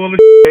thinking she's full of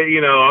shit.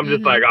 You know, I'm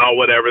just like, oh,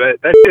 whatever.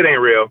 That shit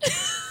ain't real.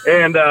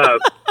 And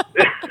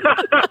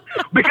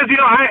because, you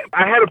know, I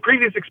had a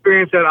previous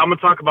experience that I'm going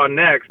to talk about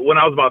next when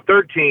I was about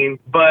 13,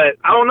 but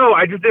I don't know.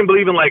 I just didn't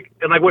believe in like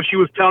what she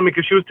was telling me,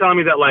 because she was telling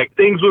me that like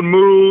things would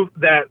move,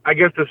 that I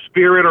guess the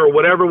spirit or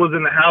whatever was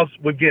in the house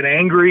would get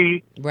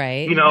angry,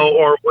 right? You know,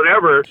 or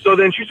whatever. So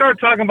then she started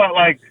talking about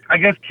like, I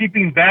guess,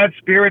 keeping bad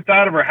spirits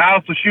out of her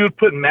house. So she would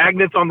put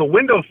magnets on the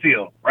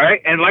windowsill,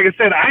 right? And like I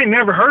said, I had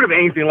never heard of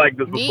anything like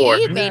this before.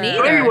 Me neither.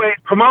 So anyway,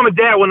 her mom and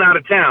dad went out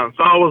of town.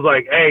 So I was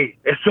like, hey,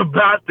 it's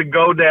about to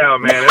go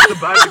down, man. It's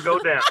about to go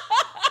down.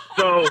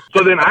 So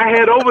then I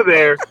head over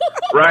there,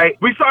 right?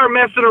 We start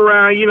messing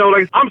around, you know,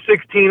 like I'm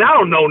 16. I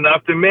don't know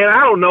nothing, man.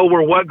 I don't know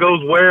what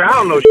goes where. I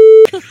don't know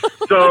shit.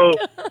 So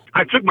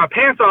I took my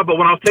pants off, but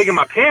when I was taking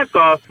my pants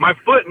off, my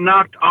foot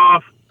knocked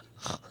off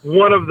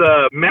one of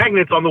the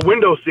magnets on the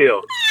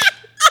windowsill.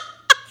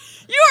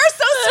 You are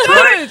so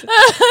smooth.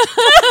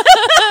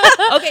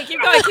 Okay,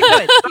 keep going.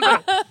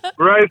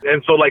 Right?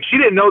 And so, like, she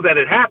didn't know that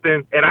it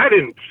happened, and I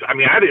didn't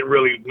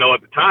really know at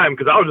the time,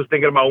 because I was just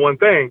thinking about one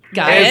thing.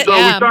 And so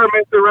we started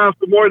messing around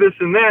some more, this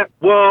and that.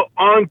 Well,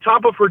 on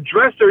top of her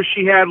dresser,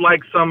 she had,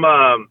 like, some,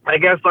 I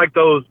guess, like,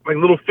 those, like,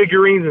 little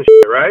figurines and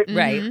shit, right?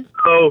 Right.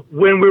 So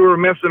when we were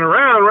messing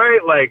around,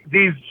 right, like,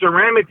 these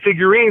ceramic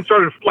figurines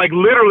started, like,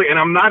 literally, and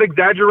I'm not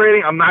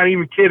exaggerating, I'm not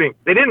even kidding,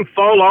 they didn't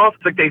fall off.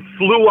 It's like they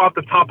flew off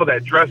the top of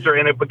that dresser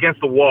and up against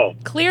the wall.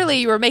 Clearly,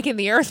 you were making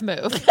the earth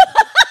move.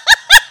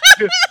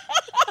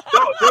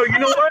 No,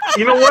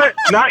 you know what?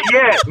 Not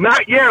yet.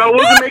 I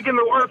wasn't making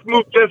the earth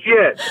move just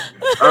yet.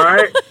 All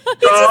right?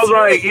 So I was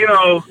like, you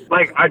know,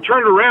 like I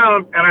turned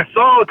around and I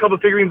saw a couple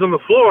of figurines on the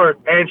floor,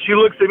 and she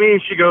looks at me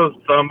and she goes,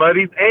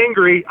 somebody's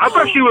angry. I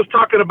thought she was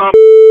talking about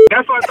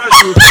that's what I thought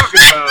she was talking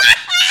about.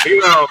 You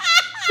know.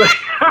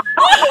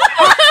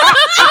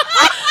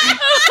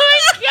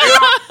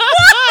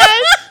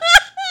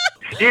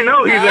 You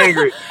know he's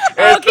angry.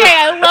 And okay,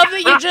 I love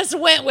that you just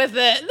went with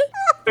it.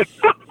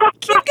 Keep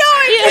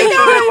going. And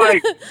so then,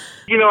 like,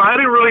 you know, I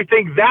didn't really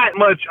think that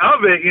much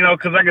of it, you know,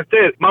 because like I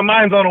said, my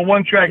mind's on a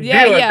one-track deal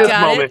at this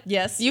moment.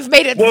 Yes. You've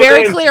made it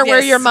very clear where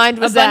your mind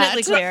was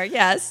abundantly at. clear,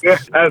 yes. Yeah,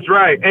 that's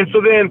right. And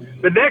so then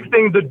the next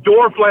thing, the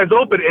door flies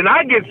open, and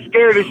I get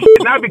scared as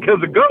shit, not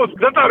because of ghosts,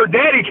 because I thought her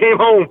daddy came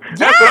home.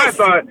 That's what I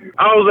thought.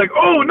 I was like,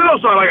 oh, no.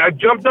 So I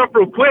jumped up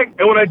real quick,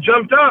 and when I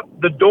jumped up,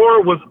 the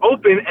door was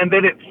open, and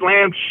then it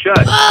slammed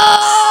shut.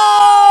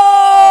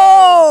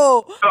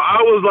 Oh! So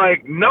I was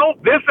like, nope,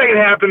 this ain't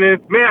happening.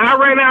 Man, I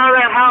ran out of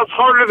that house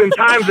harder than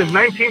times in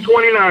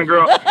 1929,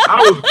 girl. I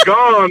was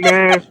gone,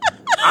 man.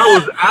 I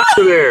was out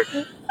of there.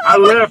 I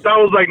left. I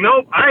was like,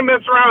 nope, I ain't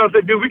messing around. I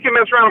said, dude, we can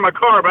mess around in my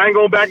car, but I ain't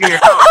going back in your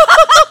house.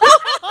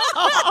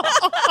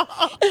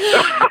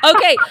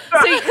 Okay,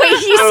 so wait,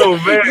 Oh,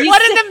 man.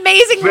 What an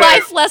amazing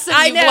life lesson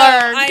you've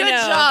learned. Good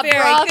job,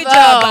 bravo. Good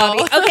job,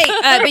 Bobby.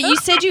 Okay, but you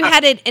said you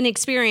had an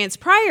experience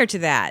prior to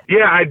that.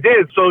 Yeah, I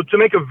did. So to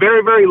make a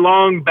very, very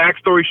long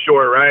backstory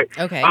short, right?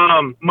 Okay.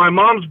 My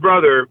mom's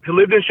brother, who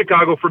lived in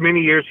Chicago for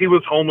many years, he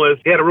was homeless.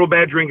 He had a real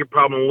bad drinking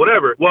problem,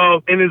 whatever.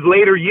 Well, in his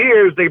later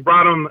years, they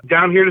brought him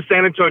down here to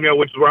San Antonio,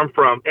 which is where I'm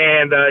from.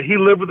 And he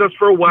lived with us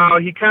for a while.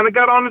 He kind of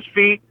got on his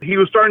feet. He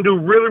was starting to do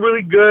really,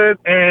 really good.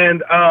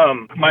 And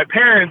my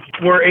parents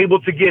were able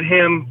to get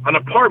him an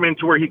apartment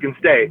to where he can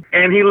stay.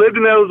 And he lived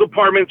in those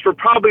apartments for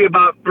probably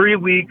about 3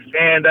 weeks.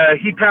 And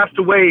he passed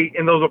away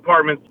in those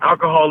apartments,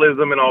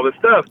 alcoholism and all this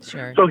stuff.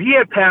 Sure. So he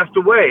had passed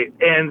away.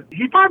 And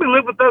he probably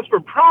lived with us for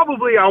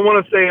probably, I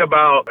want to say,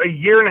 about a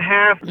year and a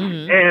half.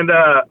 Mm-hmm. And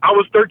I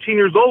was 13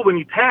 years old when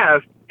he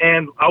passed.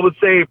 And I would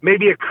say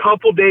maybe a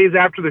couple days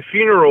after the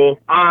funeral,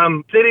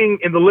 I'm sitting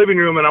in the living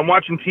room and I'm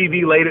watching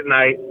TV late at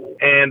night.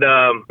 And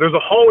there's a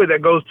hallway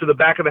that goes to the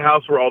back of the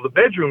house where all the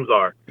bedrooms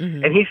are.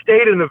 Mm-hmm. And he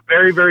stayed in the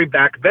very, very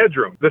back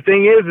bedroom. The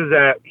thing is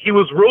that he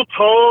was real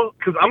tall,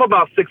 because I'm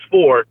about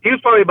 6'4". He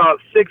was probably about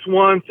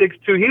 6'1",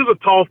 6'2". He was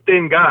a tall,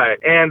 thin guy.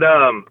 And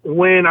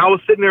when I was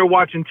sitting there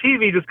watching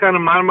TV, just kind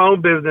of minding my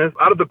own business,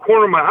 out of the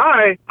corner of my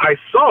eye, I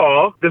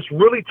saw this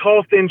really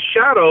tall, thin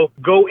shadow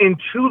go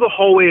into the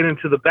hallway and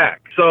into the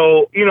back.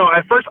 So,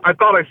 at first I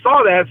thought I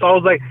saw that, so I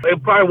was like,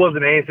 it probably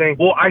wasn't anything.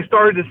 Well, I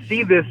started to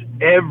see this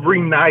every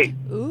night.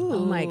 Ooh.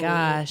 Oh my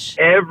gosh.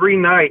 Every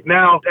night.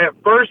 Now, at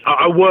first,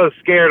 I was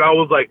scared. I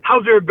was like,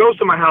 how's there a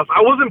ghost in my house?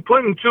 I wasn't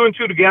putting two and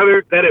two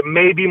together that it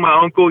may be my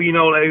uncle,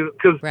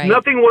 because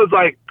nothing was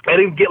like, I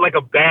didn't get like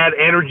a bad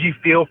energy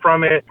feel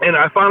from it. And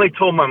I finally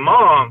told my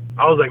mom,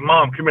 I was like,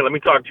 Mom, come here, let me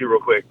talk to you real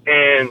quick.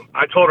 And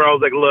I told her, I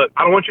was like, look,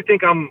 I don't want you to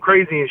think I'm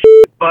crazy and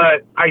shit,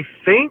 but I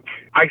think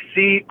I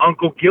see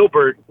Uncle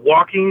Gilbert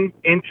walking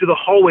into the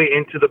hallway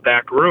into the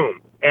back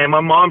room. And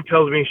my mom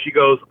tells me, she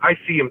goes, I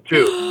see him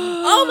too.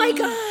 Oh my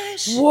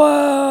gosh.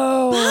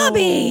 Whoa.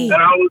 Bobby.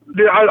 And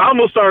I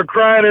almost started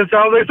crying and so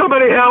I was like,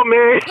 somebody help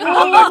me.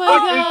 Oh my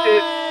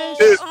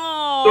gosh.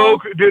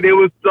 Dude, it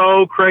was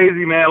so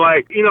crazy, man.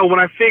 Like, when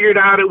I figured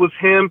out it was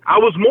him, I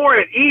was more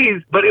at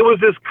ease, but it was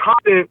this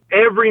constant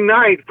every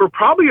night for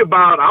probably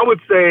about, I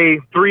would say,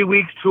 3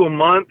 weeks to a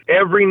month.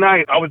 Every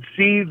night I would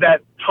see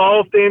that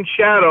tall, thin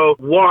shadow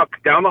walk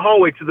down the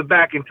hallway to the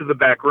back into the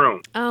back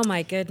room. Oh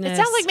my goodness. It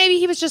sounds like maybe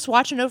he was just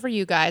watching over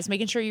you guys,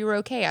 making sure you were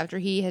okay after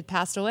he had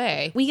passed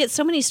away. We get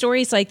so many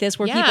stories like this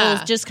where people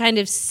just kind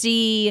of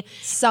see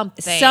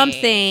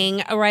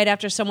something right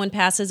after someone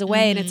passes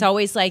away, and it's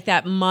always like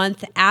that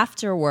month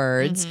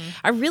afterwards.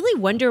 I really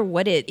wonder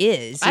what it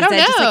is. I don't know.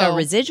 Is that just like a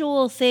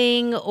residual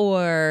thing,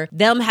 or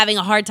them having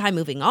a hard time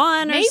moving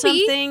on or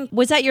something?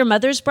 Was that your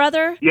mother's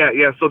brother? Yeah.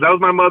 So that was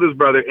my mother's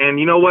brother.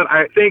 And you know what?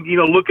 I think,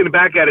 looking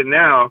back at it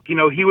now,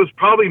 he was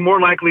probably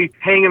more likely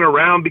hanging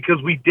around because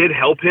we did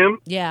help him.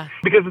 Yeah.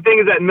 Because the thing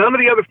is that none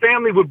of the other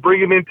family would bring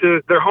him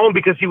into their home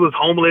because he was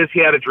homeless. He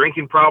had a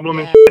drinking problem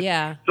and shit.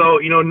 Yeah. So,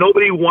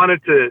 nobody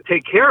wanted to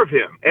take care of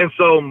him. And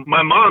so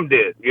my mom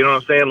did, you know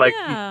what I'm saying? Like,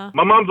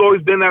 my mom's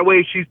always been that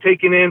way. She's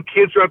taken in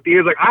kids throughout the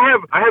years. Like, I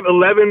have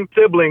 11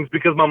 siblings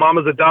because my mom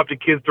has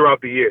adopted kids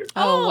throughout the years.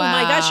 Oh, wow.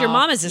 My gosh, your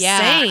mom is a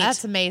saint.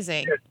 That's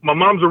amazing. My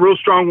mom's a real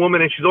strong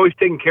woman, and she's always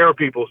taking care of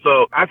people.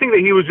 So I think that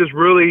he was just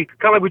really,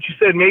 kind of like what you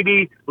said,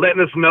 maybe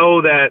letting us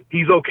know that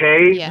he's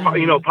okay,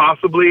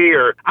 possibly,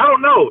 or I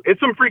don't know. It's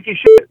some freaky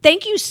shit.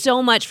 Thank you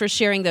so much for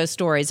sharing those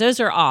stories. Those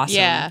are awesome.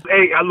 Yeah.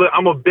 Hey,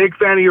 I'm a big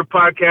fan of your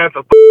podcast.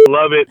 I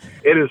love it.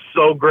 It is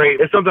so great.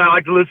 It's something I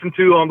like to listen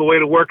to on the way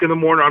to work in the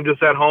morning. I'm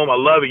just at home. I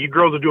love it. You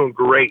girls are doing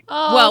great.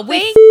 Oh, well,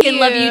 we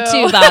love you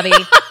too, Bobby.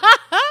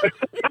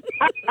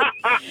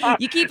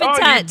 You keep in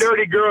touch. You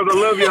dirty girls. I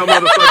love y'all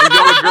motherfuckers.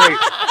 Y'all are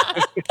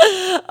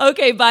great.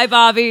 Okay, bye,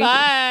 Bobby.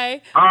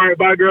 Bye. All right,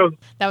 bye, girls.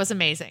 That was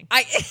amazing.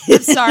 I'm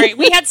sorry.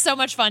 We had so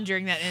much fun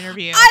during that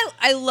interview.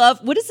 I love,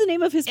 what is the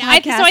name of his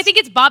podcast? I think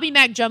it's Bobby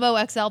Mac Jumbo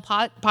XL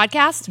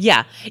podcast.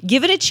 Yeah.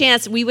 Give it a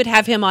chance. We would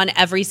have him on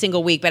every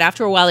single week, but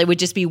after a while, it would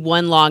just be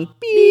one long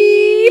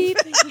beep.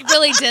 He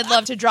really did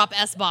love to drop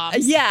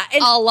S-bombs. Yeah.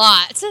 A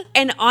lot.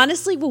 And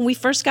honestly, when we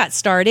first got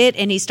started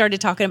and he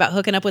started talking about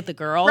hooking up with the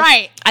girl,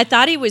 right, I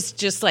thought he was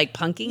just like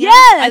punking us.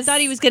 Yes. I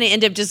thought he was going to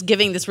end up just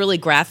giving this really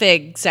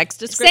graphic sex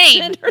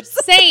description.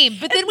 Same.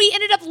 But then we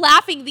ended up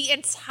laughing the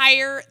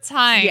entire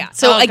time. Yeah.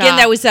 So again,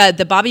 that was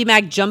the Bobby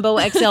Mac Jumbo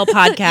XL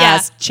podcast. Yeah.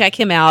 Check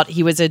him out.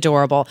 He was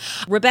adorable.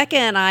 Rebecca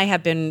and I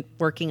have been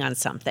working on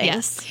something.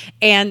 Yes.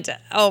 And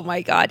oh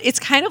my God, it's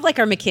kind of like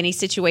our McKinney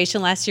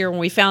situation last year when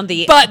we found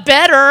the... But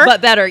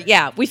better.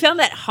 Yeah. We found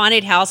that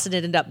haunted house and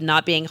it ended up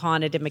not being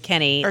haunted in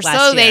McKinney or last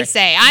so year. they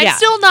say. I'm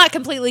still not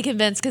completely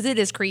convinced because it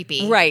is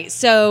creepy. Right.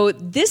 So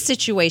this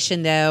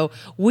situation, though,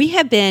 we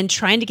have been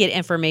trying to get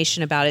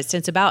information about it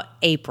since about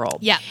April.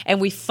 Yeah. And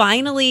we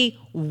finally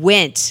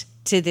went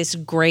to this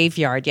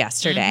graveyard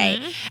yesterday.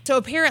 Mm-hmm. So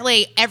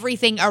apparently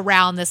everything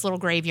around this little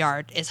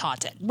graveyard is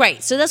haunted.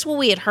 Right. So that's what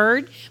we had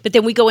heard. But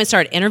then we go and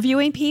start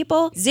interviewing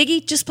people.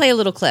 Ziggy, just play a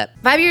little clip.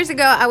 5 years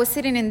ago, I was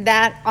sitting in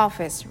that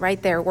office right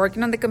there,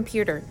 working on the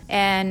computer.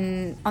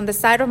 And on the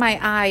side of my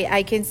eye,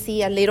 I can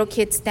see a little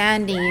kid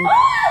standing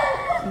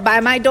by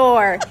my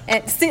door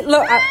and sit.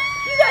 Look,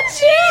 you got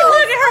chills.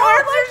 Look at her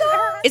arms.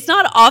 It's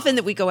not often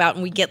that we go out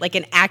and we get like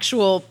an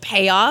actual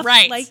payoff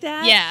like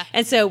that. Yeah.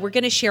 And so we're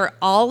going to share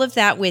all of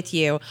that with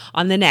you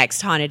on the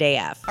next Haunted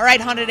AF. All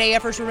right, Haunted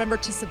AFers, remember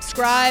to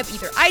subscribe,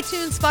 either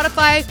iTunes,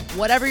 Spotify,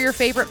 whatever your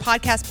favorite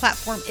podcast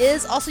platform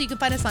is. Also, you can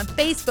find us on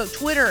Facebook,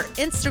 Twitter,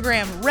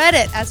 Instagram,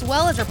 Reddit, as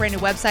well as our brand new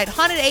website,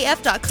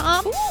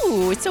 hauntedaf.com.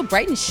 Ooh, it's so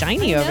bright and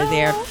shiny over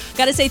there.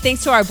 Got to say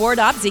thanks to our board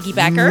op, Ziggy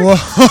Becker.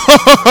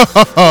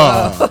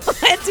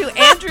 And to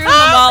Andrew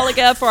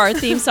Mamaliga for our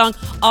theme song.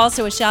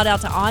 Also, a shout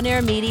out to On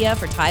Air Media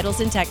for titles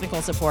and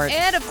technical support.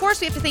 And of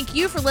course, we have to thank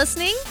you for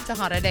listening to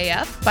Haunted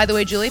AF. By the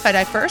way, Julie, if I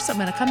die first, I'm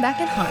going to come back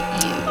and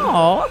haunt you.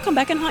 Oh, I'll come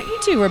back and haunt you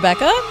too,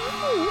 Rebecca.